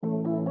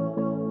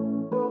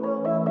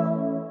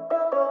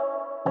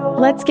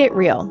Let's get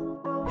real.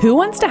 Who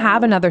wants to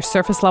have another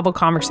surface level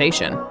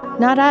conversation?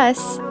 Not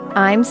us.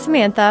 I'm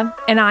Samantha.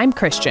 And I'm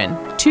Christian.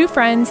 Two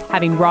friends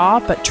having raw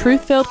but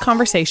truth-filled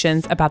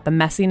conversations about the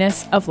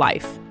messiness of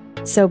life.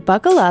 So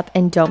buckle up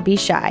and don't be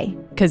shy.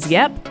 'Cause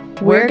yep,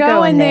 we're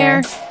going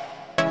there.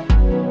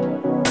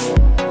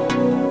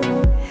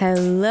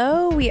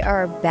 Hello, we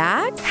are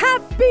back.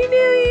 Happy New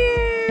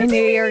Year! I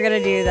knew you were going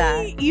to do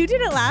that. You did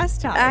it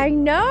last time. I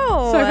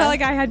know. So I felt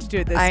like I had to do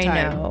it this time.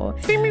 I know.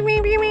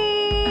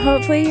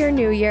 Hopefully your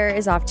new year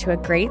is off to a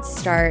great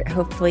start.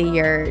 Hopefully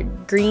your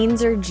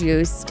greens are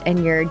juiced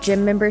and your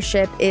gym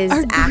membership is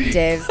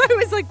active. I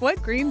was like, what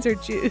greens are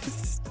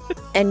juiced?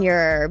 And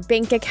your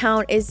bank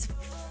account is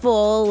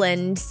full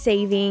and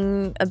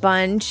saving a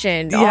bunch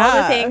and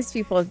all the things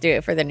people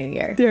do for the new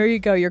year. There you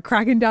go. You're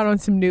cracking down on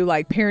some new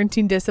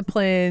parenting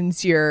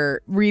disciplines.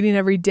 You're reading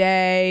every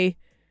day,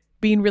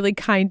 being really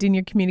kind in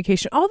your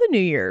communication, all the New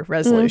Year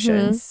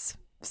resolutions. Mm-hmm.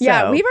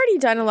 Yeah, we've already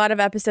done a lot of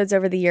episodes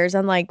over the years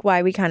on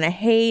why we kind of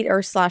hate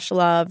or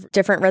 /love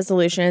different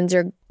resolutions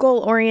or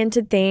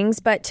goal-oriented things.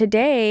 But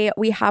today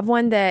we have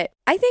one that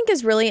I think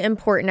is really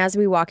important as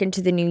we walk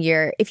into the new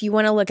year. If you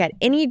want to look at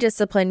any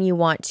discipline you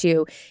want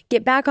to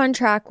get back on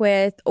track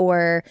with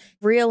or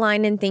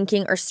realign in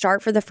thinking or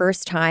start for the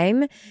first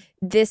time,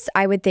 this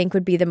I would think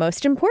would be the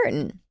most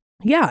important.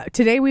 Yeah,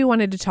 today we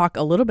wanted to talk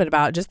a little bit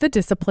about just the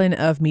discipline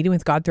of meeting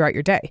with God throughout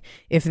your day.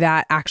 If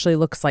that actually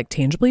looks like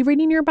tangibly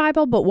reading your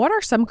Bible, but what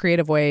are some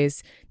creative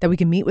ways that we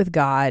can meet with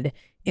God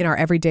in our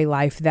everyday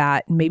life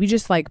that maybe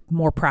just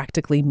more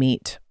practically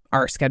meet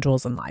our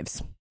schedules and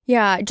lives?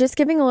 Yeah, just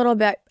giving a little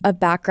bit of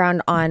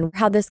background on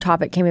how this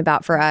topic came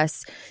about for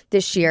us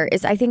this year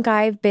is I think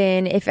I've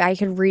been, if I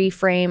could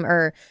reframe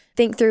or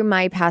think through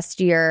my past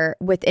year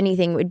with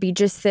anything, it would be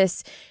just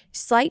this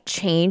slight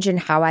change in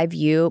how I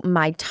view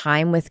my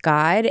time with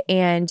God.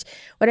 And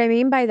what I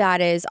mean by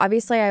that is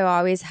obviously I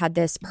always had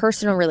this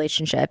personal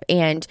relationship,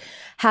 and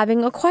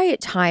having a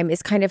quiet time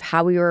is kind of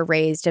how we were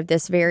raised, of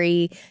this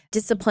very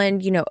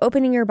disciplined,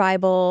 opening your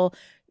Bible,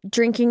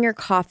 drinking your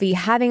coffee,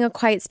 having a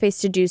quiet space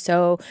to do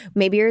so.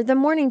 Maybe you're the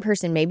morning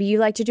person. Maybe you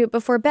like to do it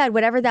before bed,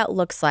 whatever that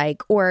looks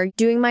like, or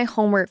doing my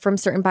homework from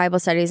certain Bible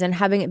studies and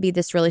having it be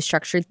this really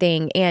structured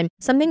thing. And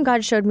something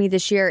God showed me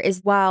this year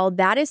is while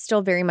that is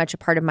still very much a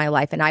part of my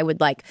life, and I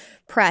would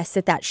press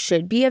that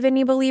should be of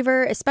any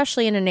believer,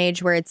 especially in an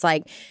age where it's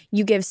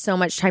you give so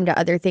much time to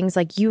other things,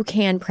 you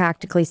can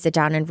practically sit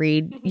down and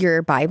read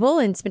your Bible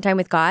and spend time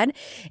with God.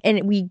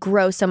 And we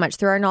grow so much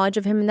through our knowledge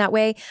of Him in that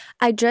way.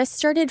 I just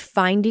started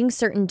finding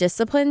certain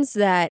disciplines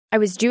that I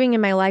was doing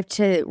in my life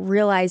to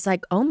realize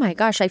oh my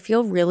gosh, I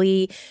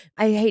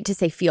hate to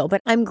say feel,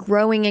 but I'm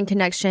growing in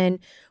connection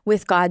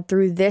with God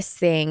through this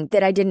thing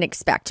that I didn't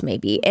expect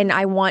maybe. And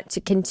I want to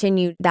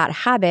continue that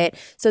habit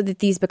so that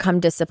these become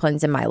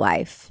disciplines in my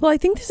life. Well, I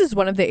think this is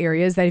one of the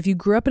areas that if you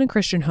grew up in a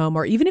Christian home,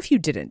 or even if you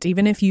didn't,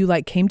 even if you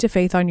came to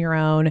faith on your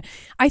own,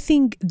 I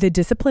think the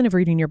discipline of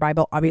reading your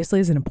Bible obviously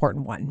is an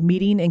important one.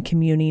 Meeting and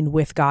communing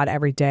with God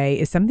every day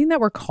is something that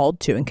we're called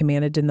to and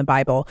commanded in the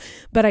Bible.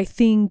 But I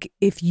think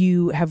if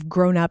you have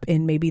grown up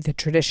in maybe the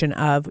tradition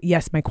of,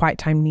 yes, my quiet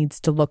time needs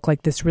to look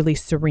like this really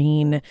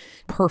serene,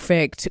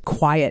 perfect,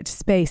 quiet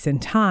space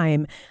and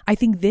time, I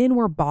think then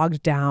we're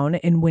bogged down.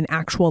 And when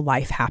actual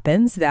life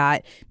happens,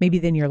 that maybe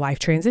then your life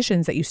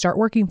transitions, that you start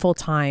working full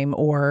time,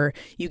 or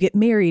you get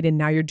married and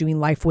now you're doing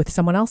life with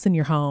someone else in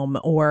your home,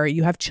 or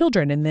you have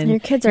children and then your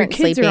kids are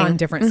on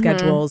different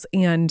schedules.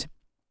 And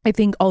I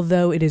think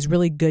although it is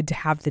really good to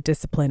have the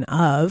discipline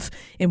of,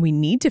 and we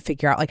need to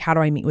figure out how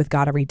do I meet with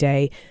God every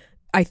day,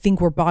 I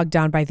think we're bogged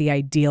down by the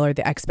ideal or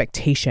the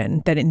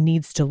expectation that it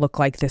needs to look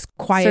like this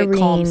quiet, serene,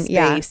 calm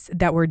space,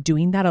 that we're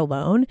doing that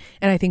alone.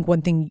 And I think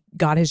one thing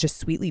God has just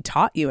sweetly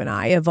taught you and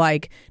I of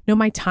no,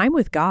 my time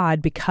with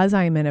God, because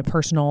I'm in a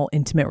personal,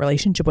 intimate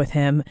relationship with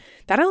Him,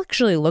 that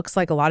actually looks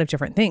like a lot of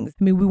different things.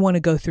 I mean, we want to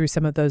go through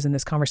some of those in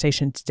this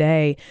conversation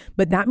today,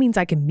 but that means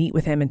I can meet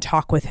with Him and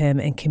talk with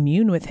Him and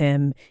commune with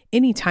Him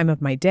any time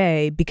of my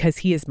day because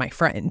He is my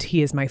friend.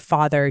 He is my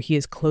Father. He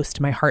is close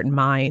to my heart and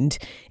mind.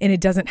 And it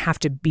doesn't have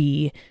to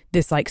be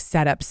this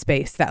set up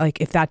space that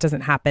if that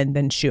doesn't happen,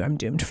 then shoot, I'm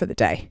doomed for the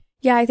day.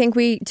 Yeah, I think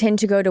we tend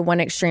to go to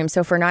one extreme. So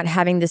if we're not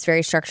having this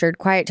very structured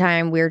quiet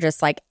time, we're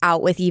just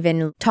out with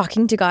even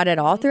talking to God at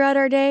all throughout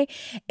our day.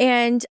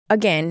 And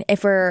again,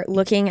 if we're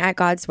looking at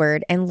God's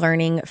word and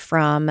learning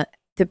from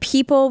the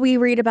people we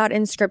read about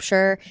in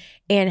Scripture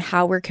and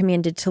how we're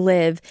commanded to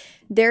live,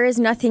 there is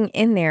nothing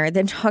in there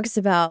that talks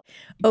about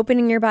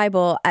opening your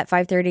Bible at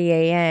 5:30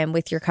 a.m.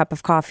 with your cup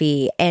of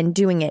coffee and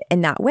doing it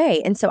in that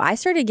way. And so I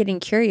started getting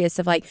curious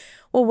of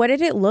well, what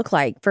did it look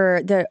like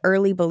for the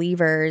early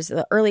believers,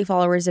 the early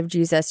followers of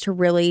Jesus, to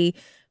really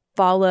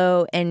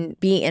follow and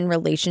be in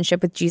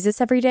relationship with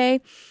Jesus every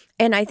day?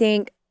 And I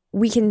think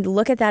we can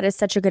look at that as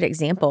such a good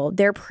example.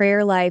 Their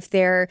prayer life,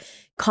 their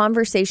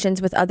conversations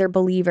with other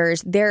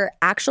believers, their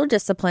actual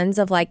disciplines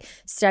of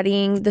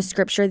studying the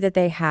scripture that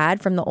they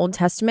had from the Old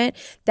Testament,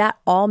 that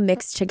all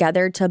mixed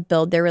together to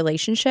build their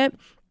relationship.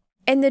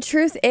 And the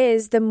truth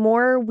is, the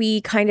more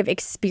we kind of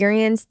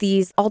experience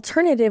these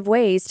alternative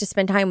ways to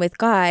spend time with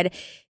God,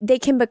 they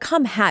can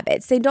become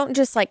habits. They don't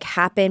just like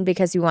happen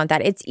because we want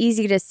that. It's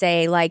easy to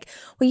say like,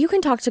 well, you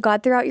can talk to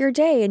God throughout your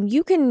day and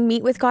you can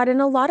meet with God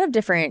in a lot of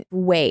different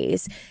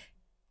ways.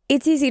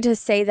 It's easy to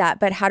say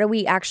that, but how do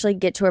we actually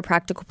get to a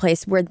practical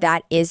place where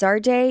that is our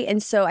day?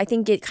 And so I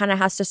think it kind of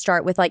has to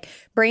start with like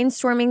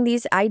brainstorming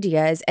these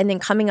ideas and then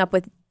coming up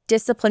with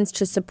disciplines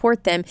to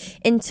support them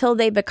until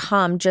they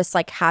become just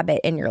like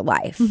habit in your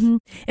life. Mm-hmm.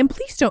 And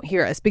please don't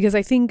hear us, because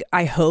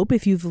I hope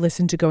if you've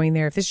listened to Going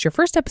There, if this is your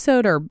first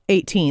episode or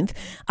 18th,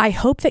 I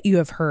hope that you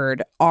have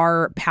heard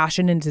our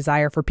passion and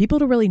desire for people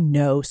to really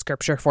know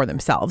scripture for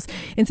themselves.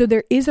 And so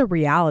there is a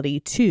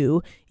reality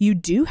too. You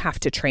do have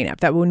to train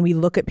up, that when we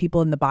look at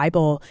people in the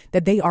Bible,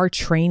 that they are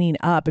training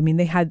up. I mean,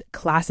 they had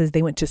classes,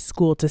 they went to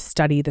school to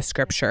study the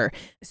scripture.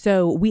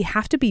 So we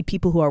have to be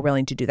people who are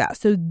willing to do that.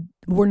 So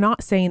we're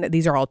not saying that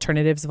these are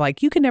alternatives of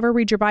like, you can never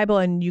read your Bible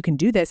and you can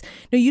do this.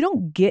 No, you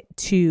don't get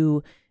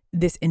to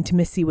this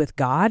intimacy with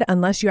God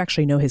unless you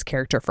actually know his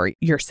character for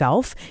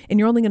yourself. And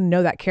you're only going to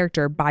know that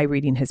character by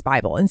reading his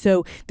Bible. And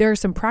so there are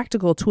some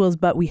practical tools,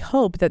 but we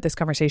hope that this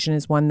conversation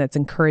is one that's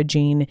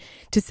encouraging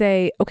to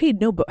say, okay,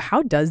 no, but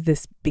how does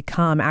this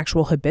become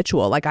actual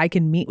habitual? Like I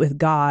can meet with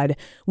God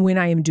when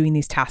I am doing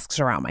these tasks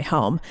around my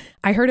home.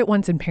 I heard it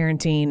once in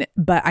parenting,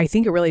 but I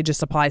think it really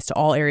just applies to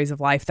all areas of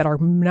life, that our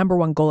number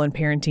one goal in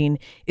parenting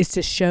is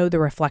to show the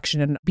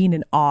reflection and being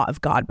in awe of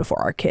God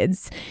before our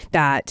kids.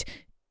 That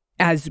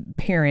as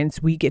parents,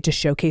 we get to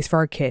showcase for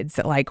our kids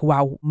that like,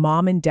 wow,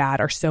 mom and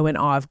dad are so in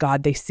awe of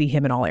God. They see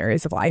him in all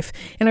areas of life.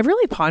 And I've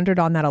really pondered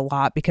on that a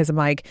lot, because I'm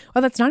like,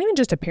 well, that's not even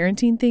just a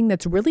parenting thing.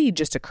 That's really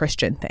just a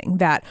Christian thing,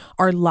 that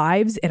our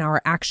lives and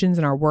our actions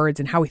and our words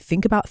and how we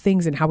think about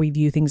things and how we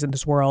view things in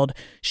this world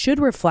should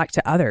reflect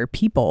to other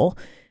people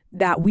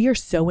that we are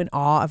so in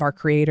awe of our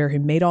Creator who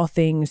made all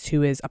things,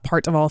 who is a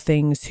part of all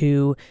things,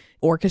 who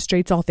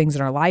orchestrates all things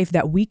in our life,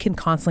 that we can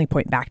constantly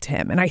point back to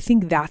him. And I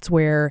think that's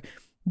where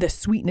the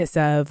sweetness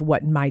of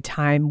what my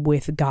time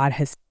with God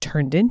has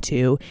turned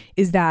into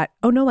is that,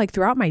 oh no, like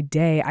throughout my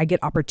day, I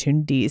get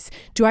opportunities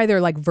to either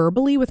like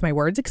verbally with my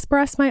words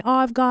express my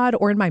awe of God,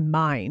 or in my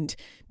mind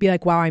be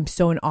like, wow, I'm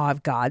so in awe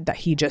of God that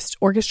he just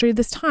orchestrated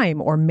this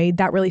time, or made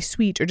that really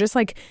sweet, or just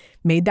like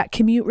made that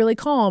commute really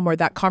calm, or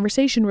that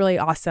conversation really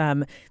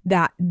awesome.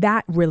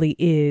 That really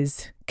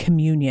is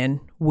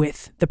communion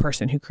with the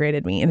person who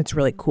created me. And it's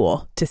really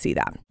cool to see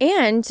that.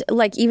 And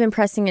like even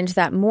pressing into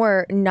that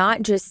more,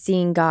 not just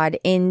seeing God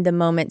in the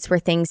moments where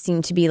things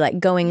seem to be like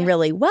going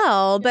really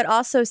well, but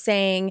also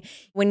saying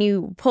when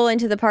you pull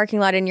into the parking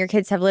lot and your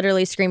kids have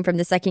literally screamed from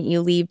the second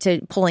you leave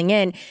to pulling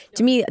in,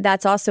 to me,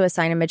 that's also a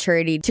sign of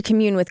maturity to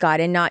commune with God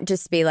and not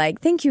just be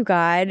like, thank you,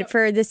 God,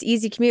 for this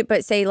easy commute,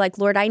 but say like,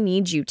 Lord, I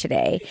need you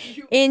today,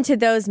 into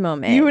those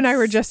moments. You and I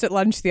were just at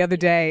lunch the other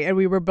day, and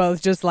we were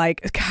both just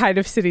like kind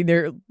of sitting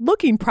there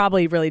looking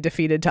probably really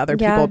defeated to other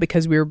people,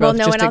 because we were both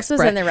no one else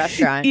was in the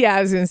restaurant. Yeah,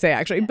 I was going to say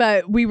actually,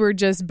 but we were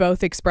just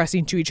both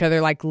expressing to each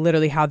other like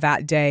literally how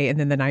that day and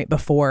then the night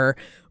before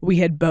we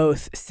had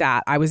both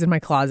sat. I was in my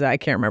closet. I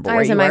can't remember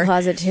where you were. I was in my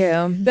closet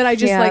too. That I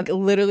just like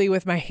literally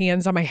with my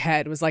hands on my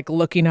head was like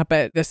looking up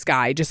at the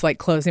sky, just like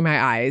closing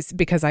my eyes,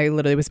 because I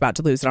literally was about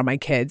to lose it on my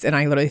kids. And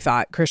I literally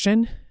thought,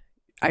 Christian,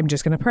 I'm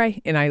just going to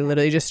pray. And I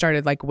literally just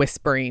started like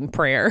whispering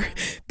prayer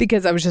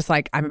because I was just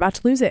like, I'm about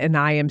to lose it. And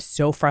I am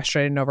so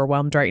frustrated and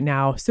overwhelmed right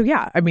now. So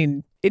yeah, I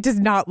mean, it does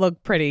not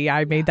look pretty.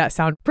 I made that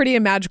sound pretty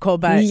magical,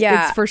 but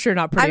it's for sure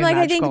not pretty. I'm like,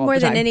 I think more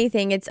than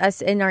anything, it's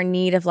us in our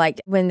need of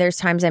like, when there's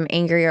times I'm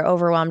angry or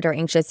overwhelmed or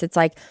anxious, it's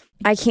like,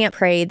 I can't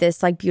pray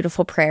this like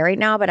beautiful prayer right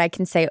now, but I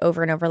can say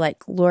over and over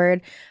like,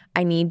 Lord,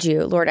 I need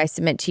you. Lord, I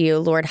submit to you.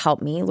 Lord,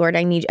 help me. Lord,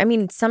 I need you. I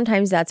mean,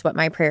 sometimes that's what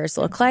my prayers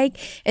look like.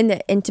 And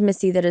the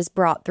intimacy that is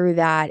brought through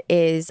that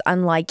is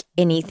unlike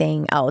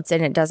anything else.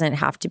 And it doesn't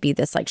have to be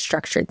this like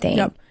structured thing.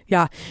 Yep.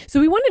 Yeah. So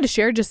we wanted to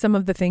share just some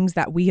of the things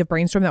that we have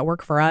brainstormed that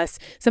work for us.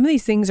 Some of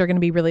these things are going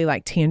to be really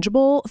like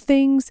tangible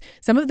things.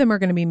 Some of them are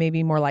going to be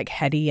maybe more like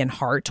heady and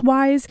heart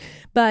wise.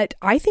 But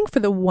I think for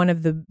one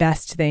of the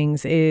best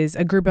things is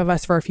a group of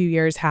us for a few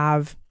years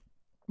have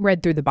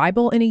read through the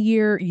Bible in a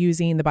year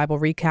using the Bible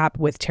recap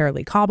with Tara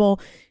Lee Cobble.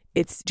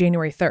 It's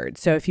January 3rd.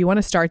 So if you want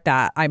to start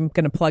that, I'm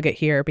going to plug it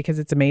here because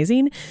it's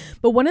amazing.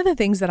 But one of the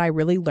things that I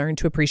really learned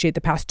to appreciate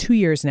the past 2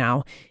 years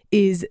now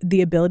is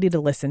the ability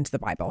to listen to the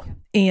Bible.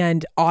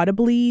 And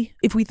audibly,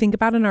 if we think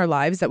about in our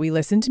lives that we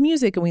listen to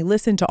music and we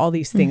listen to all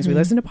these things, we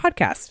listen to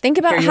podcasts. Think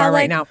about how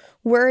like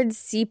words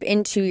seep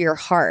into your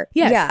heart.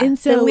 Yes. Yeah. And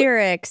so the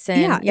lyrics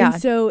and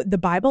And so the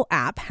Bible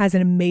app has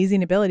an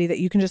amazing ability that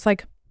you can just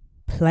like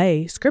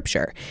play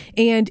scripture.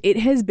 And it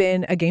has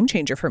been a game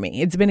changer for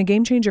me. It's been a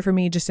game changer for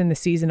me just in the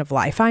season of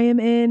life I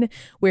am in,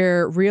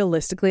 where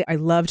realistically, I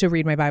love to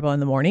read my Bible in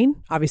the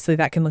morning. Obviously,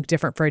 that can look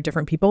different for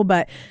different people,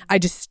 but I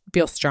just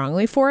feel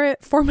strongly for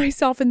it for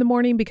myself in the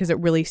morning because it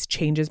really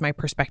changes my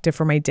perspective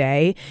for my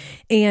day.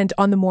 And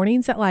on the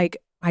mornings that like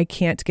I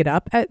can't get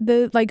up at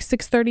the like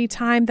 6:30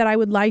 time that I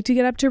would like to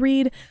get up to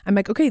read, I'm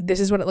like, okay, this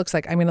is what it looks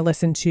like. I'm going to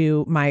listen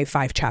to my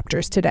 5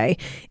 chapters today.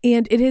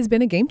 And it has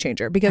been a game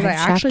changer because I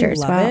actually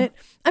love it.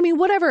 I mean,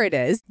 whatever it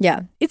is.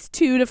 Yeah. It's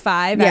 2 to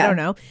 5. I don't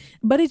know.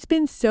 But it's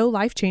been so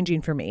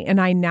life-changing for me.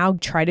 And I now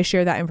try to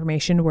share that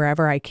information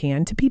wherever I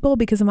can to people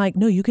because I'm like,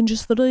 no, you can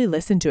just literally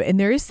listen to it. And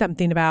there is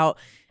something about,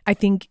 I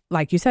think,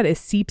 like you said, it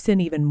seeps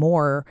in even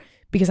more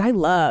because I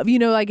love,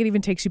 like it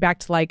even takes you back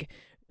to like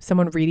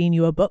someone reading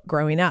you a book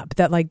growing up,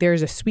 that like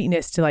there's a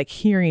sweetness to like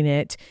hearing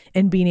it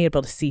and being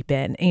able to seep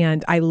in.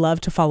 And I love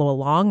to follow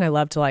along. I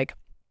love to like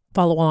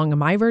follow along in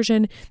my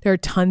version. There are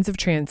tons of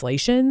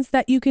translations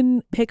that you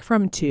can pick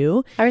from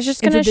too. I was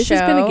just going to show. This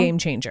has been a game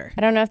changer.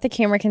 I don't know if the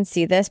camera can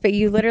see this, but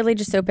you literally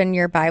just open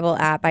your Bible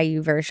app by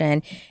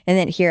YouVersion, and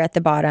then here at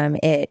the bottom,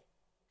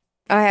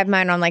 I have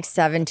mine on like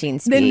 17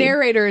 speed. The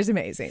narrator is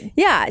amazing.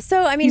 Yeah.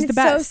 So, I mean, it's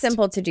so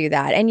simple to do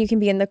that. And you can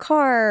be in the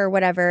car or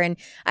whatever. And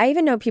I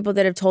even know people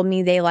that have told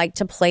me they like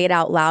to play it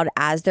out loud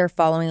as they're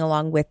following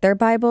along with their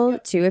Bible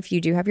too, if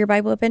you do have your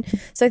Bible open.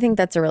 So I think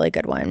that's a really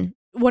good one.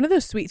 One of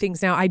those sweet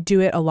things now, I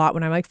do it a lot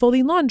when I'm like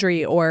folding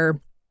laundry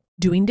or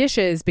doing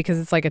dishes because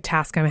it's like a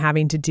task I'm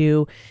having to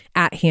do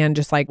at hand,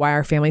 just like why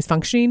our family's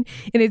functioning.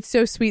 And it's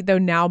so sweet though.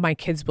 Now my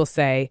kids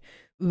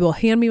will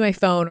hand me my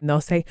phone and they'll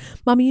say,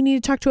 Mommy, you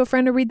need to talk to a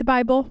friend or read the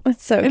Bible.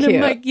 That's so cute. And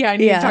I'm like, yeah, I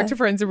need to talk to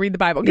friends and read the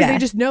Bible because they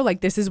just know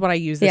like this is what I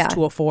use this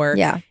tool for.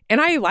 Yeah.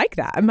 And I like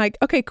that. I'm like,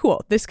 okay,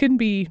 cool. This can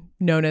be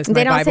known as my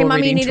They don't Bible say,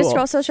 Mommy, you need tool. to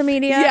scroll social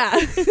media. Yeah.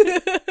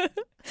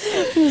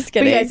 I'm just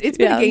kidding. But yes, it's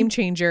been a game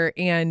changer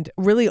and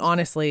really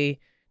honestly,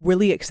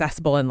 really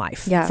accessible in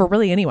life for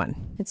really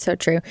anyone. It's so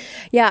true.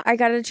 Yeah, I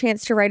got a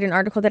chance to write an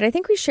article that I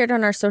think we shared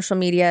on our social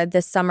media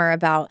this summer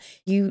about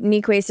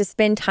unique ways to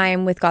spend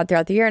time with God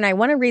throughout the year. And I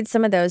want to read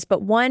some of those,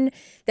 but one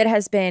that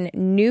has been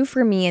new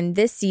for me in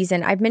this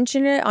season, I've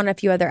mentioned it on a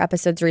few other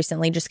episodes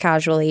recently, just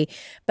casually,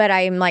 but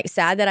I'm like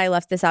sad that I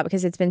left this out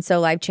because it's been so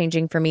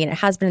life-changing for me and it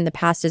has been in the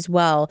past as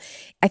well.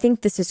 I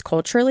think this is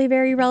culturally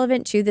very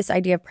relevant to this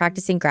idea of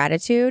practicing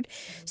gratitude.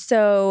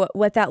 So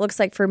what that looks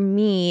like for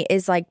me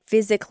is like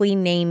physically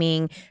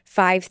naming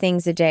 5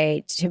 things a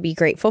day to be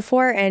grateful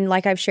for. And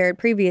like I've shared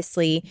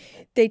previously,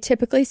 they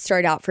typically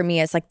start out for me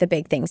as like the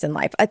big things in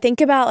life. I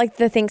think about like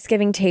the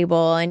Thanksgiving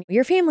table and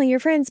your family, your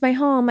friends, my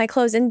home, my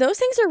clothes, and those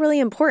things are really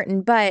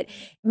important. But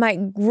my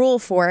rule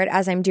for it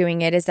as I'm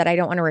doing it is that I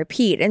don't want to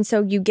repeat. And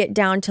so you get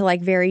down to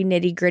like very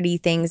nitty gritty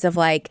things of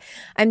like,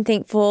 I'm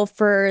thankful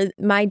for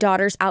my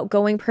daughter's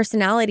outgoing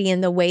personality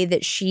and the way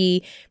that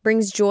she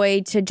brings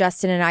joy to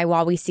Justin and I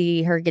while we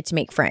see her get to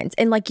make friends.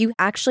 And like you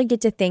actually get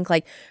to think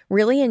like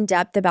really in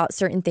depth about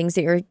certain things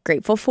that you're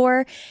grateful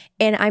for.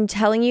 And I'm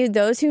telling you,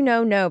 those who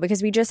know,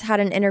 because we just had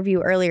an interview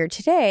earlier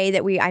today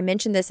that I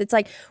mentioned this. It's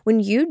like when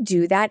you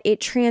do that,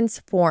 it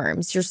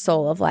transforms your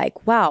soul of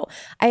like, wow,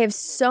 I have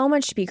so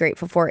much to be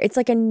grateful for. It's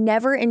like a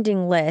never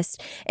ending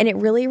list. And it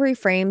really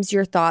reframes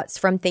your thoughts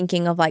from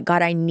thinking of like,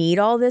 God, I need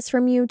all this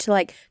from you to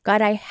like,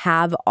 God, I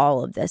have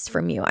all of this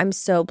from you. I'm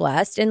so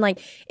blessed. And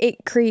like,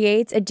 it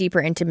creates a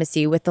deeper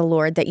intimacy with the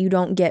Lord that you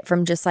don't get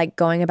from just like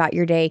going about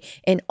your day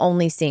and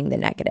only seeing the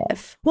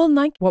negative. Well,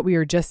 like what we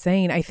were just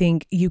saying, I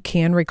think you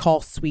can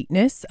recall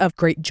sweetness of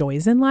great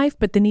joys in life,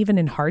 but then even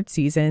in hard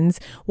seasons,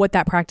 what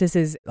that practice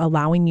is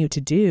allowing you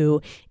to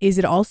do is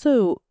it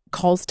also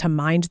calls to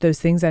mind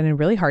those things that in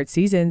really hard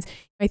seasons,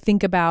 I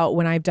think about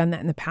when I've done that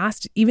in the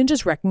past, even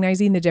just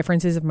recognizing the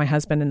differences of my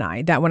husband and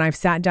I, that when I've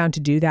sat down to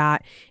do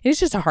that, and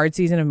it's just a hard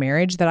season of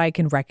marriage, that I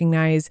can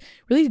recognize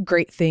really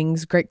great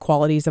things, great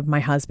qualities of my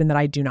husband that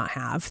I do not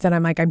have, that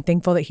I'm like, I'm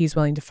thankful that he's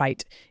willing to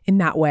fight in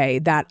that way,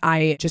 that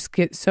I just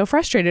get so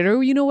frustrated or,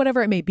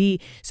 whatever it may be.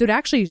 So it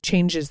actually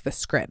changes the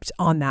script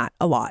on that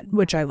a lot,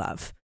 which I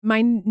love.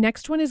 My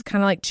next one is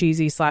kind of like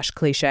cheesy /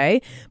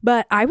 cliche,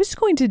 but I was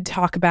going to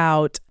talk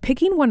about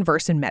picking one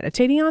verse and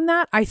meditating on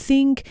that. I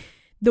think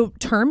the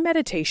term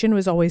meditation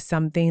was always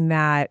something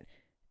that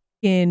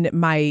in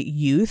my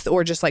youth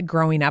or just like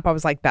growing up, I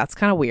was like, that's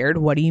kind of weird.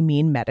 What do you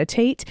mean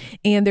meditate?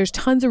 And there's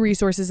tons of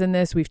resources in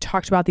this. We've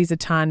talked about these a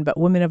ton, but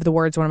Women of the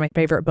Word is one of my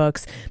favorite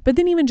books. But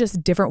then even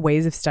just different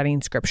ways of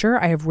studying scripture,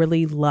 I have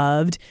really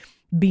loved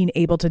being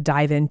able to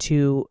dive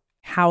into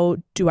how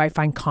do I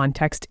find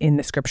context in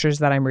the scriptures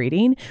that I'm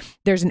reading?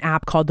 There's an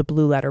app called the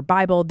Blue Letter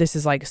Bible. This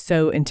is like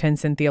so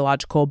intense and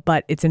theological,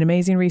 but it's an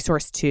amazing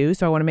resource too.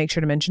 So I want to make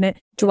sure to mention it.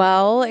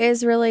 Dwell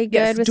is really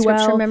good with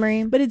scripture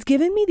memory. But it's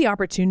given me the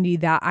opportunity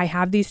that I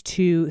have these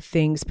 2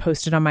 things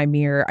posted on my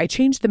mirror. I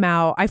changed them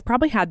out. I've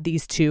probably had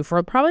these 2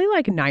 for probably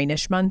like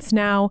 9-ish months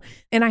now.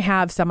 And I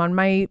have some on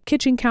my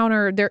kitchen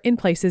counter. They're in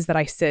places that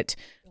I sit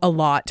a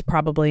lot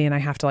probably, and I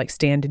have to like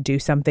stand and do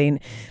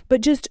something.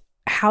 But just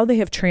how they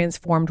have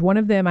transformed. One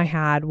of them I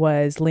had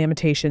was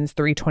Lamentations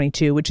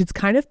 3:22, which has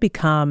kind of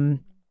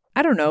become,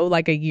 I don't know,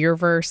 like a year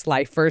verse,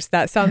 life verse.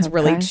 That sounds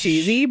really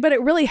cheesy, but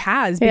it really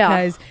has,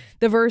 because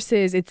the verse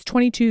is, it's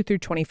 22 through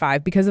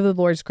 25. Because of the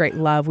Lord's great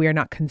love, we are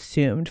not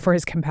consumed, for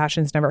his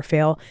compassions never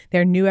fail.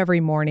 They're new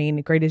every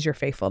morning. Great is your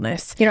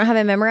faithfulness. You don't have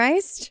it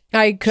memorized?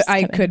 I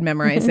could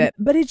memorize it,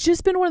 but it's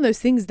just been one of those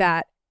things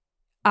that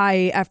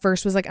I at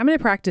first was like, I'm going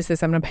to practice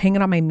this. I'm going to hang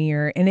it on my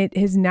mirror. And it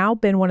has now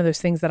been one of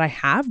those things that I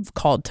have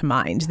called to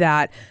mind,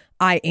 that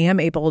I am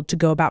able to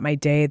go about my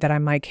day, that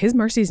I'm like, his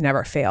mercies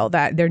never fail,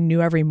 that they're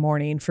new every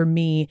morning for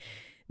me,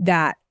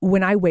 that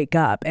when I wake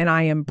up and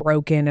I am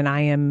broken and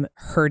I am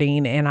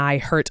hurting and I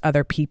hurt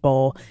other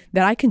people,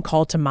 that I can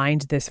call to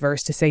mind this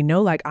verse to say,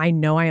 no, like, I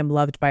know I am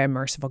loved by a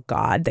merciful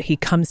God, that he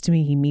comes to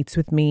me, he meets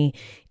with me.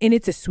 And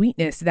it's a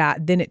sweetness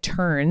that then it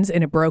turns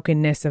in a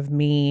brokenness of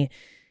me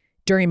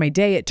during my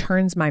day, it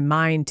turns my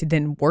mind to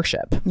then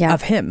worship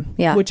of him,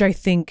 which I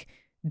think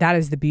that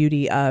is the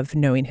beauty of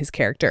knowing his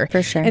character.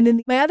 For sure. And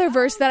then my other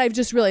verse that I've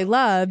just really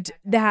loved,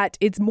 that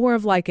it's more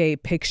of like a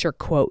picture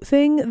quote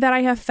thing that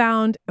I have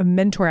found. A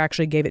mentor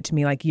actually gave it to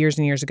me like years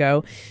and years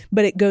ago,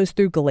 but it goes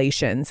through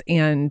Galatians.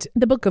 And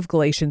the book of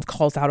Galatians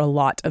calls out a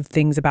lot of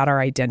things about our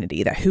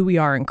identity, that who we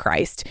are in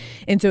Christ.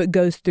 And so it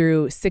goes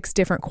through 6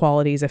 different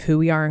qualities of who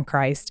we are in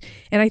Christ.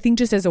 And I think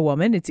just as a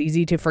woman, it's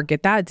easy to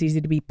forget that. It's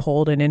easy to be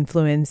pulled and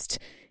influenced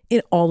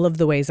in all of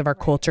the ways of our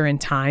culture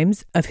and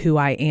times of who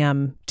I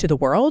am to the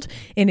world.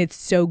 And it's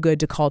so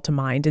good to call to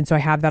mind. And so I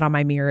have that on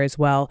my mirror as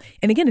well.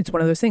 And again, it's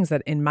one of those things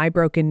that in my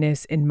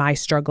brokenness, in my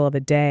struggle of a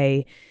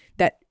day,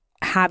 that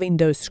having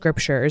those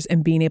scriptures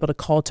and being able to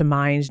call to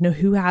mind,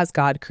 who has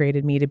God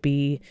created me to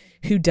be?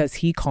 Who does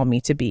he call me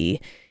to be?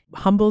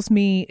 Humbles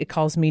me. It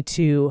calls me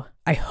to,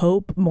 I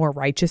hope, more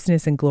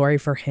righteousness and glory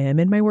for him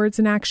in my words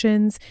and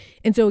actions.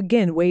 And so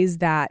again, ways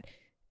that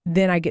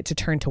then I get to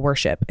turn to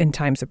worship in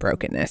times of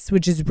brokenness,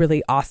 which is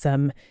really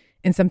awesome,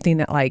 and something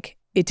that like,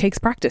 it takes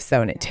practice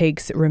though, and it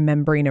takes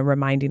remembering and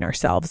reminding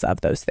ourselves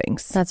of those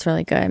things. That's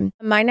really good.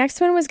 My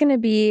next one was going to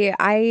be,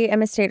 I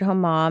am a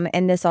stay-at-home mom,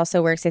 and this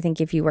also works, I think,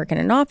 if you work in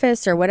an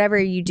office or whatever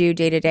you do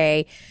day to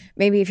day.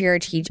 Maybe if you're a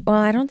teacher, well,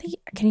 I don't think,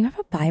 can you have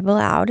a Bible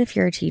out if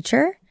you're a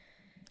teacher?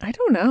 I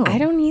don't know. I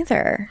don't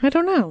either. I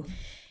don't know.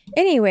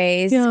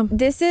 Anyways,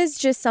 This is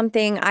just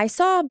something I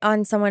saw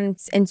on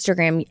someone's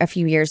Instagram a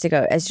few years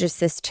ago as just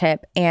this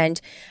tip. And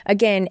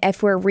again,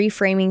 if we're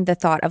reframing the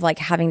thought of like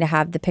having to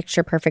have the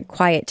picture perfect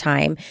quiet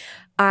time,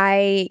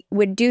 I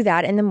would do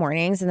that in the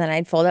mornings, and then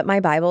I'd fold up my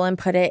Bible and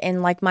put it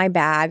in like my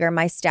bag or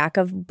my stack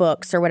of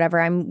books or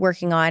whatever I'm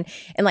working on,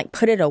 and like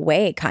put it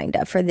away kind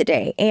of for the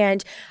day.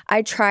 And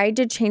I tried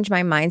to change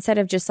my mindset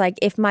of just like,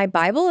 if my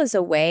Bible is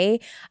away,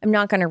 I'm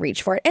not going to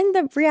reach for it. And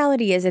the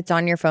reality is it's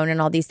on your phone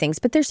and all these things,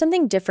 but there's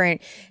something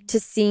different to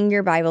seeing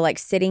your Bible like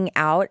sitting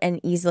out and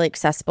easily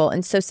accessible.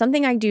 And so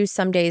something I do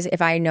some days,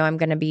 if I know I'm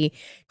going to be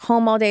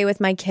home all day with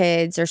my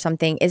kids or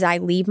something, is I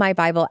leave my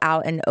Bible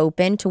out and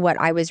open to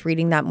what I was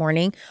reading that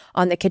morning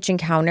on the kitchen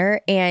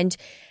counter. And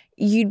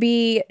you'd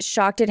be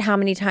shocked at how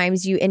many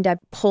times you end up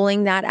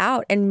pulling that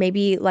out. And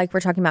maybe like we're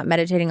talking about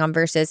meditating on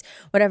verses,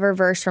 whatever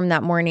verse from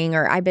that morning,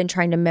 or I've been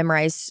trying to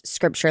memorize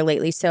scripture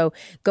lately. So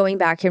going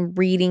back and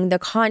reading the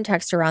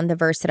context around the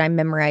verse that I'm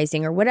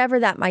memorizing or whatever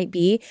that might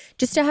be,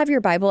 just to have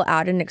your Bible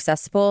out and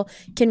accessible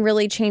can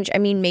really change. I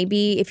mean,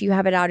 maybe if you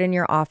have it out in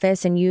your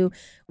office and you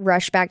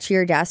rush back to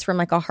your desk from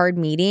like a hard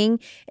meeting,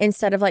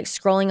 instead of like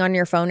scrolling on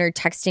your phone or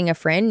texting a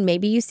friend,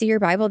 maybe you see your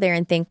Bible there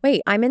and think,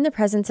 wait, I'm in the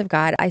presence of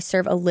God. I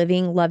serve a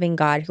living, loving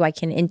God who I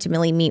can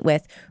intimately meet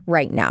with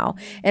right now.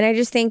 And I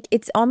just think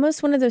it's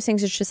almost one of those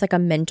things. It's just like a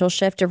mental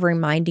shift of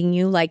reminding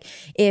you, like,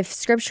 if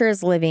scripture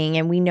is living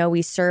and we know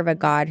we serve a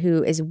God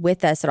who is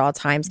with us at all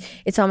times,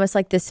 it's almost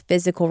like this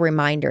physical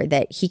reminder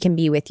that he can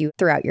be with you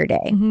throughout your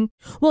day. Mm-hmm.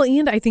 Well,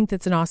 and I think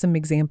that's an awesome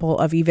example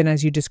of, even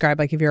as you described,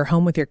 like if you're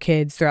home with your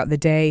kids throughout the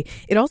day,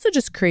 it also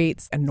just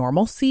creates a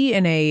normalcy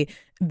and a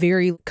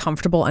very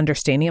comfortable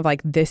understanding of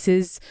like, this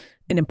is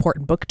an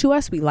important book to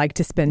us. We like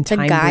to spend time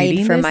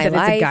reading for this. My and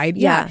life. It's a guide.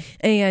 Yeah.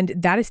 And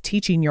that is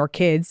teaching your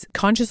kids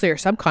consciously or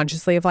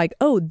subconsciously of like,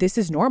 oh, this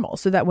is normal.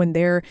 So that when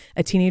they're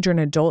a teenager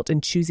and adult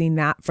and choosing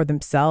that for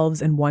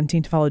themselves and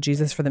wanting to follow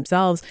Jesus for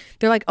themselves,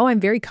 they're like, oh, I'm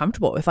very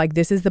comfortable with like,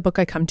 this is the book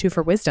I come to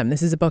for wisdom.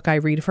 This is a book I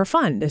read for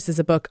fun. This is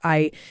a book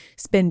I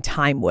spend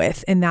time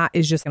with. And that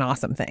is just an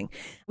awesome thing.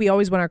 We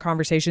always want our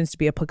conversations to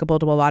be applicable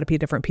to a lot of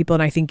different people.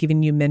 And I think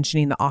even you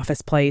mentioning the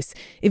office place,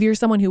 if you're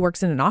someone who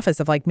works in an office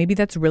of like, maybe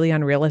that's really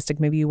unrealistic.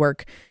 Maybe you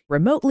work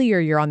remotely or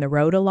you're on the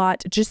road a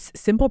lot, just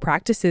simple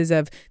practices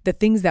of the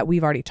things that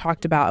we've already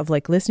talked about of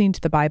like listening to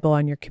the Bible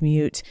on your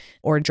commute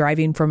or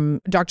driving from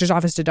doctor's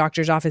office to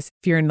doctor's office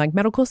if you're in like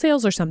medical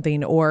sales or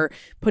something, or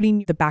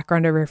putting the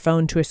background of your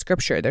phone to a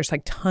scripture. There's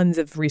like tons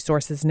of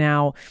resources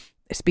now.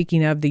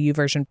 Speaking of the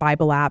YouVersion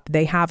Bible app,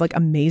 they have like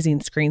amazing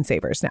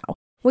screensavers now.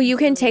 Well, you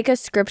can take a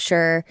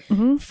scripture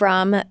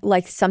from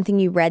like something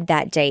you read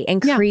that day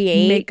and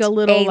create make a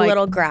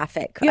little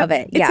graphic of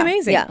it. It's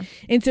amazing. Yeah.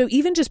 And so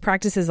even just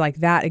practices like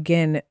that,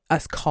 again,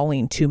 us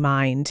calling to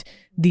mind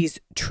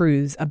these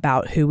truths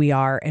about who we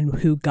are and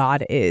who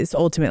God is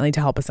ultimately to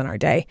help us in our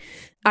day.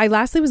 I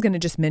lastly was going to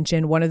just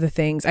mention one of the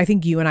things, I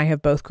think you and I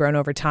have both grown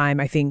over time.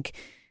 I think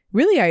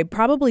really, I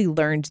probably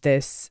learned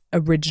this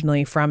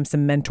originally from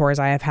some mentors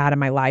I have had in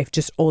my life,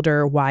 just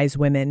older, wise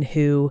women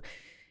who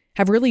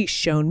have really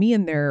shown me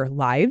in their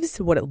lives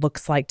what it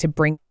looks like to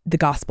bring the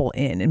gospel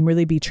in and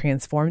really be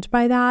transformed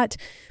by that.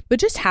 But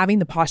just having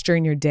the posture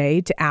in your day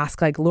to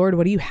ask, like, Lord,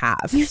 what do you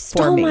have You for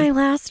stole me? my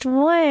last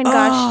one.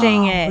 Gosh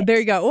dang it. There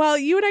you go. Well,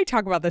 you and I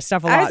talk about this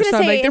stuff a lot. I was gonna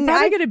I'm say, like, they're and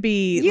probably going to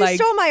be You like,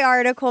 stole my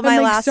article, I'm my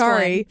like, last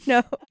sorry. one.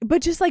 No.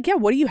 But just like, yeah,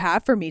 what do you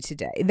have for me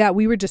today? That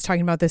we were just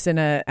talking about this in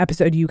an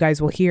episode you guys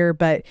will hear,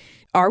 but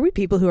are we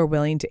people who are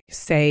willing to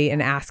say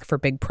and ask for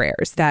big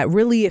prayers? That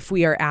really, if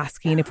we are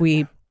asking, if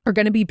we are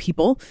going to be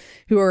people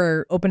who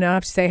are open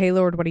enough to say, hey,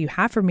 Lord, what do you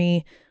have for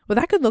me? Well,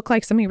 that could look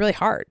like something really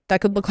hard. That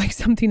could look like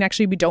something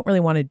actually we don't really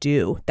want to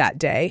do that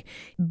day.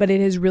 But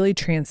it has really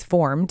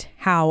transformed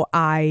how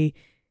I,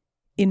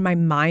 in my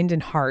mind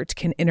and heart,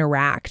 can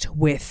interact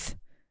with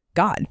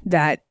God.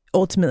 That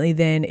ultimately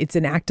then it's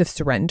an act of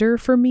surrender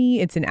for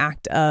me. It's an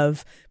act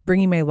of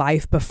bringing my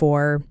life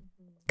before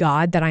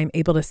God, that I'm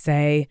able to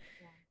say,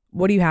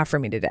 what do you have for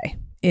me today?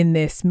 In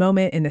this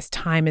moment, in this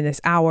time, in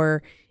this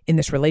hour, in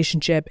this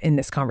relationship, in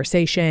this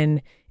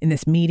conversation, in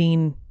this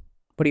meeting,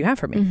 what do you have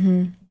for me?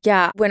 Mm-hmm.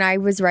 Yeah. When I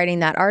was writing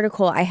that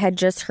article, I had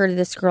just heard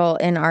this girl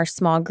in our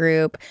small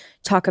group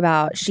talk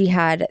about, she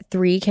had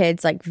 3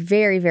 kids, like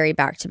very, very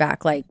back to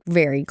back, like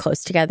very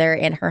close together.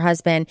 And her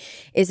husband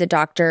is a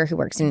doctor who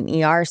works in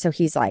an ER. So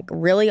he's like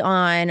really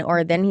on,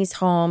 or then he's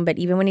home. But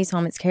even when he's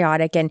home, it's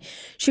chaotic. And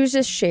she was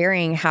just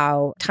sharing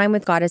how time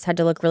with God has had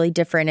to look really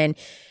different. And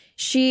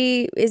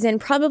she is in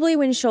probably,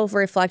 when she'll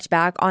reflect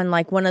back on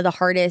like one of the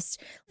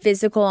hardest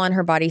physical on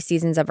her body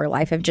seasons of her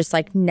life, of just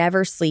like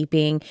never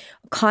sleeping,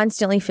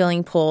 constantly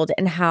feeling pulled,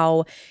 and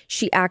how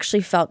she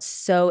actually felt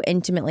so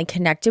intimately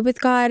connected with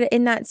God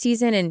in that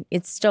season. And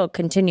it's still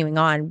continuing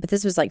on, but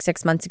this was like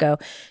 6 months ago,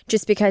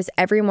 just because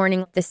every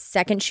morning, the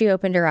second she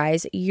opened her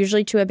eyes,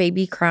 usually to a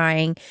baby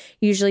crying,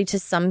 usually to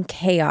some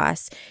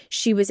chaos,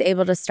 she was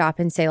able to stop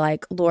and say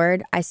like,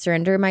 Lord, I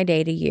surrender my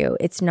day to you.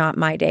 It's not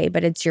my day,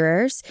 but it's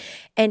yours.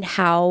 And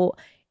how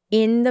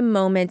in the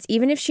moments,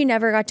 even if she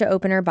never got to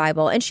open her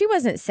Bible, and she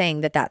wasn't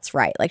saying that that's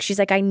right. Like, she's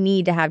like, I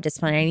need to have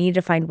discipline. I need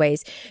to find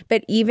ways.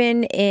 But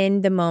even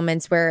in the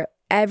moments where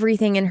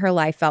everything in her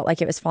life felt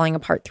like it was falling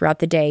apart throughout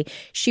the day,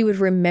 she would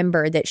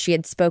remember that she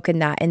had spoken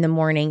that in the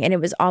morning. And it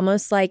was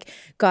almost like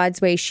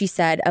God's way, she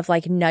said, of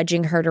like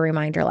nudging her to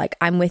remind her, like,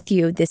 I'm with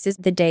you. This is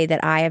the day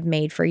that I have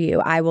made for you.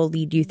 I will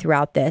lead you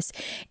throughout this.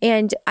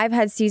 And I've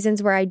had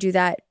seasons where I do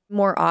that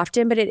more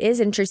often, but it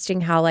is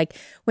interesting how like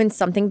when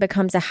something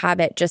becomes a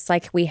habit, just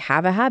like we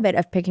have a habit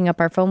of picking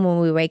up our phone when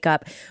we wake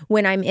up,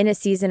 when I'm in a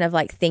season of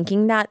like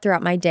thinking that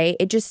throughout my day,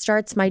 it just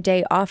starts my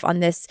day off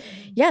on this,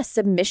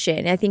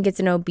 submission. I think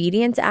it's an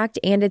obedience act,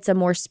 and it's a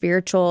more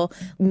spiritual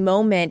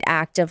moment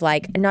act of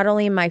like, not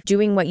only am I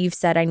doing what you've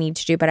said I need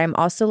to do, but I'm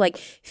also like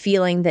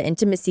feeling the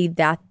intimacy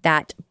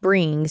that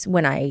brings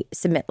when I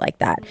submit like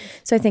that.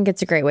 So I think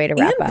it's a great way to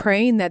wrap up. And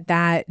praying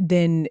that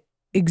then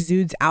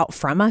exudes out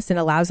from us and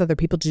allows other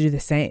people to do the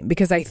same.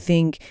 Because I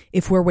think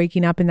if we're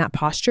waking up in that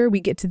posture, we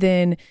get to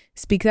then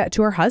speak that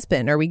to our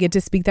husband, or we get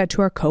to speak that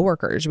to our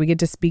coworkers. We get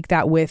to speak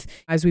that with,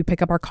 as we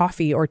pick up our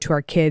coffee, or to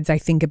our kids. I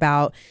think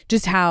about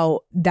just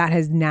how that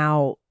has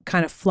now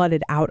kind of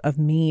flooded out of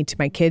me to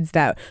my kids,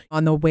 that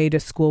on the way to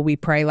school, we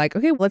pray like,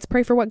 okay, let's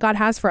pray for what God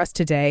has for us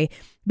today,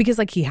 because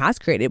like he has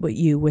created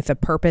you with a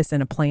purpose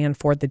and a plan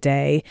for the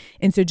day.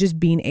 And so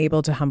just being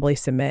able to humbly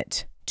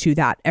submit to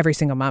that every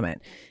single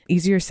moment.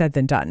 Easier said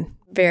than done.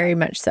 Very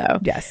much so.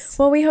 Yes.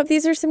 Well, we hope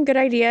these are some good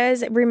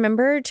ideas.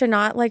 Remember to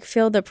not like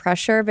feel the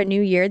pressure of a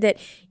new year, that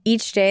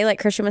each day, like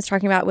Christian was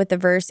talking about with the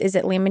verse, is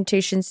it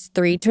Lamentations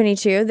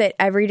 3:22, that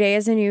every day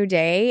is a new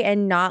day,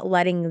 and not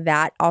letting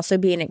that also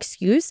be an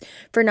excuse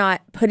for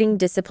not putting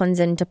disciplines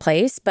into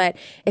place. But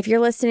if you're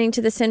listening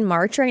to this in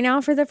March right now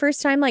for the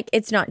first time, like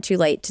it's not too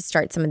late to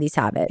start some of these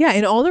habits. Yeah.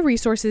 And all the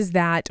resources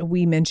that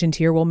we mentioned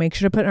here, we'll make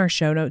sure to put in our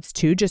show notes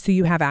too, just so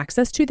you have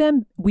access to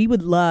them. We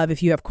would love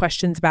if you have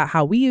questions about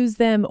how we use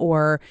them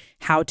or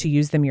how to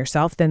use them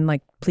yourself, then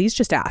like, please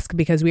just ask,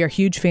 because we are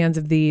huge fans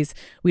of these.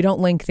 We don't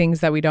link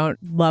things that we don't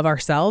love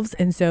ourselves.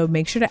 And so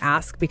make sure to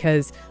ask,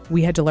 because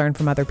we had to learn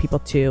from other people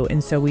too.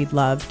 And so we'd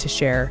love to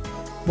share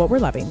what we're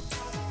loving.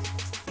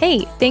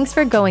 Hey, thanks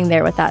for going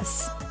there with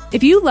us.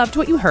 If you loved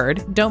what you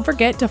heard, don't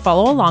forget to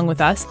follow along with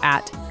us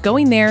at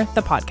Going There,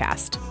 the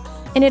podcast.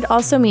 And it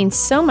also means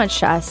so much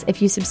to us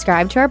if you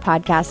subscribe to our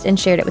podcast and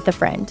shared it with a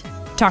friend.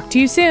 Talk to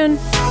you soon.